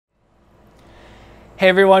Hey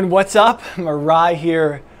everyone, what's up? Marai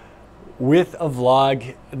here with a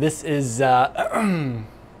vlog. This is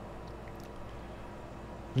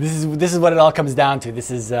this is what it all comes down to. This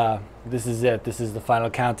is it. This is the final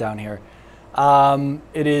countdown here.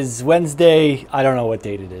 It is Wednesday. I don't know what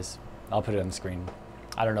date it is. I'll put it on the screen.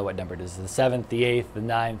 I don't know what number it is. The 7th, the 8th, the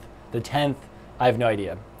 9th, the 10th. I have no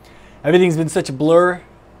idea. Everything's been such a blur.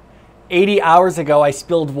 80 hours ago, I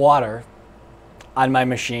spilled water on my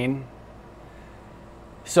machine.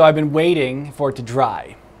 So I've been waiting for it to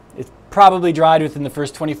dry. It's probably dried within the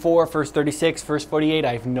first 24, first 36, first 48.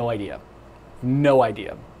 I have no idea. No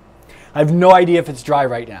idea. I have no idea if it's dry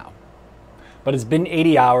right now. But it's been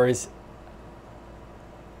 80 hours.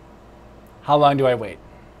 How long do I wait?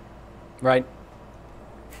 Right?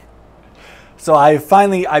 So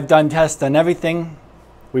I've done tests on everything.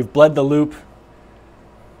 We've bled the loop.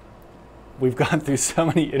 We've gone through so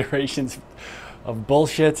many iterations of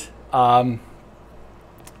bullshit.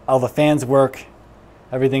 All the fans work,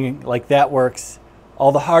 everything like that works.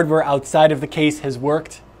 All the hardware outside of the case has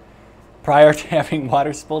worked prior to having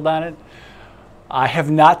water spilled on it. I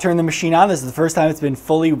have not turned the machine on. This is the first time it's been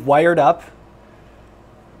fully wired up,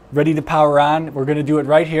 ready to power on. We're gonna do it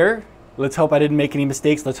right here. Let's hope I didn't make any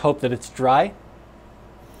mistakes. Let's hope that it's dry.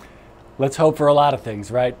 Let's hope for a lot of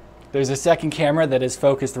things, right? There's a second camera that is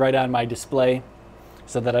focused right on my display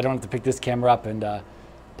so that I don't have to pick this camera up and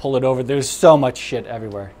pull it over. There's so much shit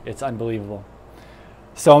everywhere. It's unbelievable.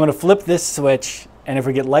 So I'm going to flip this switch, and if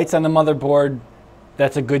we get lights on the motherboard,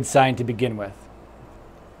 that's a good sign to begin with.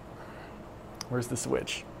 Where's the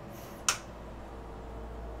switch?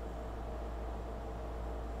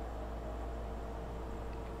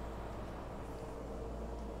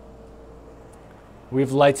 We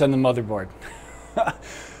have lights on the motherboard.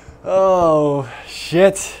 Oh,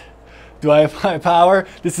 shit. Do I have my power?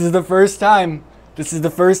 This is the first time. This is the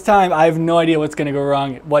first time. I have no idea what's going to go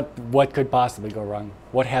wrong. What could possibly go wrong?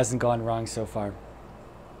 What hasn't gone wrong so far?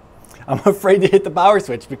 I'm afraid to hit the power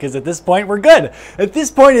switch because at this point we're good. At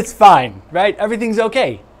this point it's fine, right? Everything's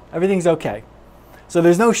okay. Everything's okay. So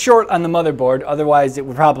there's no short on the motherboard. Otherwise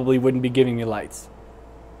it probably wouldn't be giving me lights.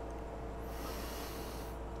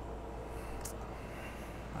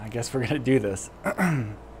 I guess we're going to do this.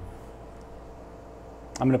 I'm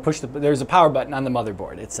going to push there's a power button on the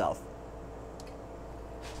motherboard itself.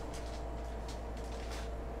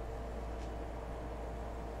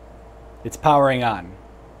 It's powering on.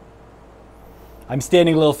 I'm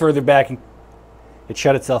standing a little further back and it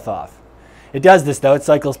shut itself off. It does this though, it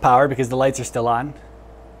cycles power because the lights are still on.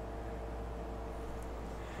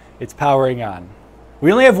 It's powering on.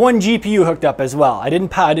 We only have one GPU hooked up as well. I didn't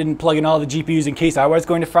plug in all the GPUs in case I was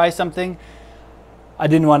going to fry something. I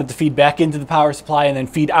didn't want it to feed back into the power supply and then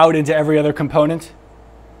feed out into every other component.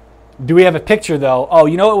 Do we have a picture though? Oh,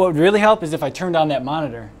 you know what would really help is if I turned on that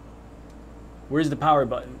monitor. Where's the power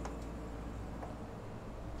button?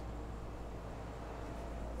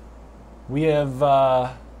 We have,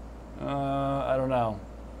 I don't know.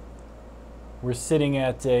 We're sitting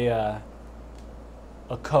at a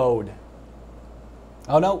code.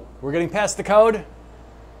 Oh no, we're getting past the code.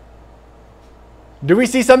 Do we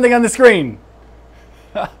see something on the screen?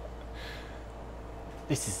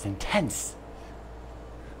 This is intense.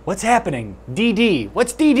 What's happening? DD.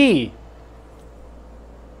 What's DD?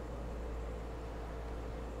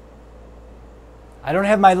 I don't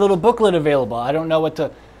have my little booklet available. I don't know what to...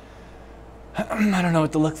 I don't know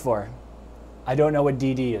what to look for. I don't know what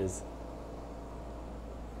DD is.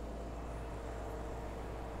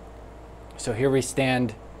 So here we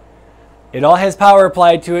stand. It all has power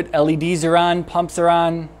applied to it. LEDs are on, pumps are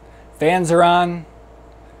on, fans are on.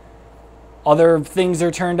 Other things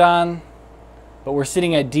are turned on. But we're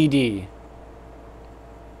sitting at DD.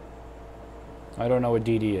 I don't know what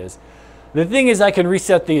DD is. The thing is I can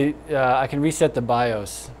reset the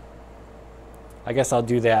BIOS. I guess I'll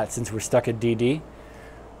do that since we're stuck at DD.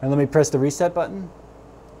 And let me press the reset button.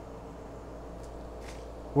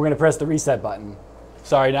 We're going to press the reset button.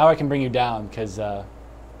 Sorry, now I can bring you down because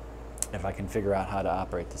if I can figure out how to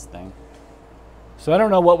operate this thing. So I don't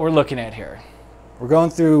know what we're looking at here. We're going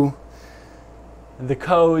through the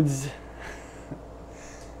codes.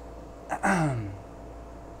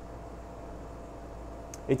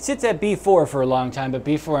 It sits at B4 for a long time, but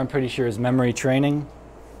B4 I'm pretty sure is memory training.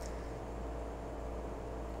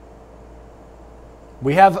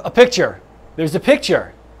 We have a picture. There's a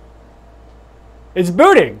picture. It's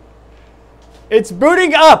booting. It's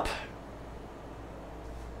booting up.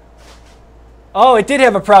 Oh, it did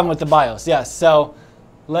have a problem with the BIOS. Yes. So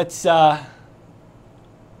let's just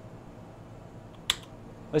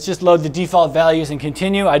load the default values and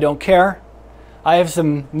continue. I don't care. I have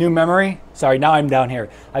some new memory. Sorry, now I'm down here.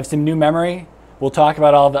 I have some new memory. We'll talk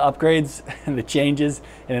about all the upgrades and the changes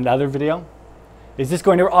in another video. Is this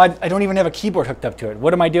going to, I don't even have a keyboard hooked up to it.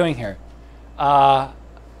 What am I doing here?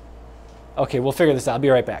 Okay, we'll figure this out. I'll be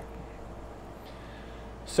right back.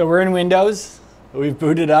 So we're in Windows. We've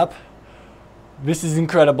booted up. This is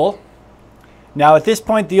incredible. Now at this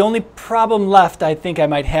point, the only problem left I think I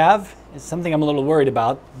might have is something I'm a little worried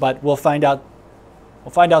about, but we'll find out.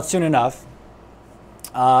 We'll find out soon enough.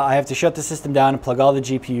 I have to shut the system down and plug all the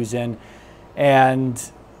GPUs in, and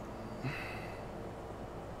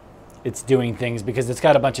it's doing things because it's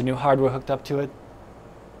got a bunch of new hardware hooked up to it.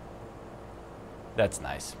 That's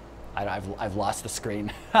nice. I've lost the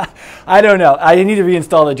screen. I don't know. I need to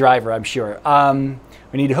reinstall the driver, I'm sure.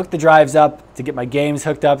 We need to hook the drives up to get my games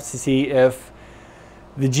hooked up to see if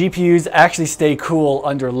the GPUs actually stay cool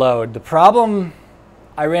under load. The problem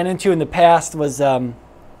I ran into in the past was, I'm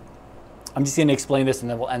just going to explain this and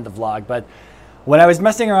then we'll end the vlog, but when I was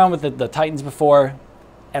messing around with the Titans before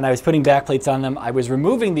and I was putting backplates on them, I was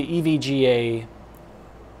removing the EVGA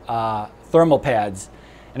thermal pads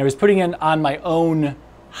and I was putting in on my own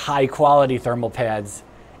high quality thermal pads,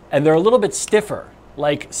 and they're a little bit stiffer.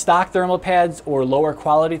 Like stock thermal pads or lower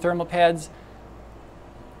quality thermal pads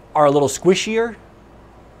are a little squishier.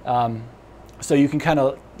 So you can kind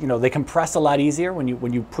of, they compress a lot easier when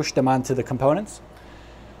you push them onto the components.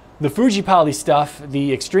 The Fuji Poly stuff,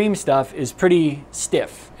 the extreme stuff, is pretty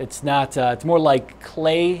stiff. It's not, it's more like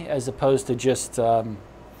clay as opposed to just, I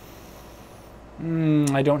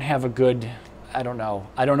don't have a good, I don't know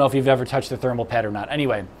if you've ever touched a thermal pad or not.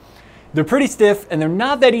 Anyway, they're pretty stiff and they're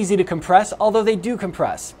not that easy to compress, although they do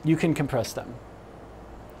compress. You can compress them.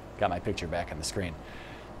 Got my picture back on the screen.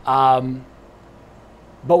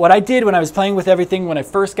 But what I did when I was playing with everything when I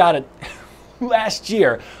first got it last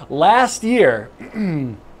year,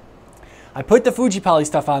 I put the Fuji Poly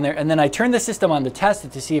stuff on there and then I turned the system on to test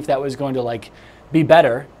it to see if that was going to be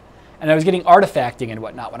better. And I was getting artifacting and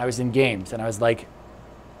whatnot when I was in games, and I was like,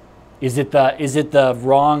 is it the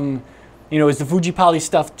wrong, is the Fuji Poly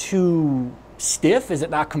stuff too stiff? Is it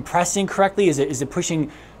not compressing correctly? Is it pushing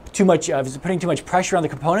too much, is it putting too much pressure on the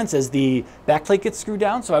components as the backplate gets screwed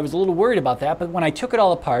down? So I was a little worried about that, but when I took it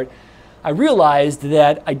all apart, I realized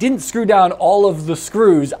that I didn't screw down all of the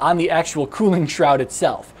screws on the actual cooling shroud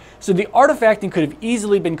itself. So the artifacting could have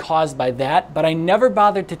easily been caused by that, but I never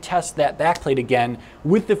bothered to test that backplate again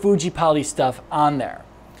with the Fuji Poly stuff on there.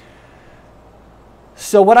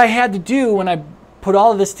 So what I had to do when I put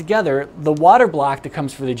all of this together, the water block that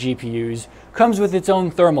comes for the GPUs comes with its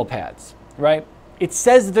own thermal pads, right? It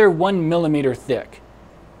says they're 1 millimeter thick.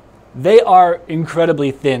 They are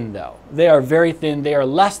incredibly thin though. They are very thin. They are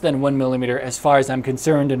less than 1 millimeter as far as I'm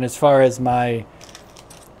concerned, and as far as my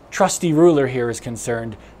trusty ruler here is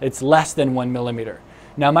concerned, it's less than 1 millimeter.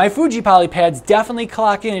 Now my Fuji Poly pads definitely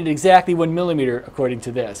clock in at exactly 1 millimeter according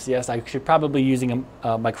to this. Yes, I should probably be using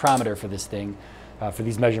a micrometer for this thing. For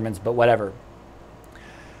these measurements, but whatever.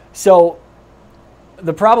 So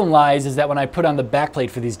the problem lies is that when I put on the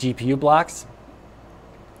backplate for these GPU blocks,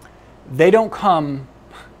 they don't come,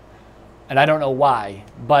 and I don't know why,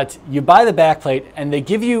 but you buy the backplate and they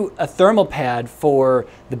give you a thermal pad for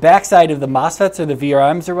the backside of the MOSFETs or the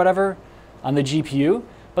VRMs or whatever on the GPU,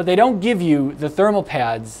 but they don't give you the thermal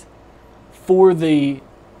pads for the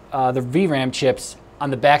VRAM chips on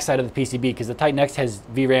the back side of the PCB, because the Titan X has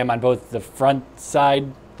VRAM on both the front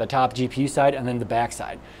side, the top GPU side, and then the back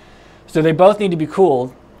side. So they both need to be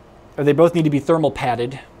cooled, or they both need to be thermal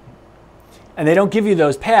padded, and they don't give you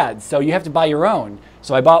those pads, so you have to buy your own.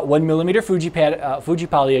 So I bought 1 millimeter Fuji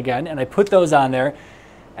Poly again, and I put those on there,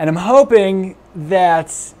 and I'm hoping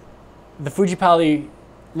that the Fuji Poly,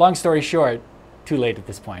 long story short, too late at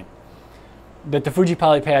this point, that the Fuji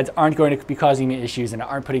Poly pads aren't going to be causing me issues and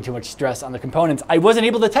aren't putting too much stress on the components. I wasn't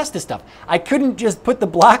able to test this stuff. I couldn't just put the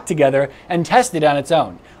block together and test it on its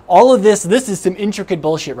own. All of this is some intricate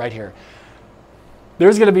bullshit right here.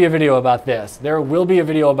 There's going to be a video about this. There will be a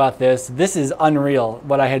video about this. This is unreal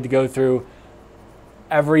what I had to go through.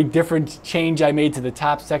 Every different change I made to the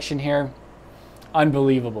top section here.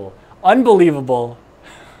 Unbelievable. Unbelievable.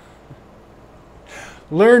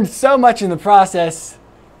 Learned so much in the process.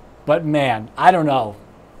 But man, I don't know.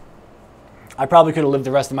 I probably could have lived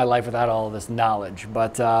the rest of my life without all of this knowledge.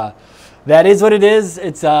 But that is what it is.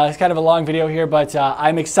 It's kind of a long video here, but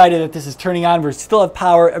I'm excited that this is turning on. We still have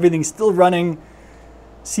power. Everything's still running.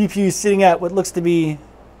 CPU is sitting at what looks to be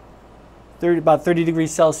about 30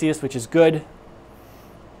 degrees Celsius, which is good.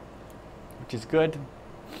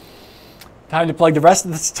 Time to plug the rest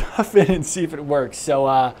of the stuff in and see if it works.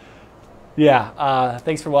 So yeah,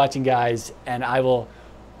 thanks for watching, guys, and I will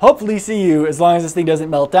hopefully see you, as long as this thing doesn't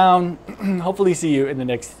melt down, hopefully see you in the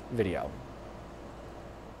next video.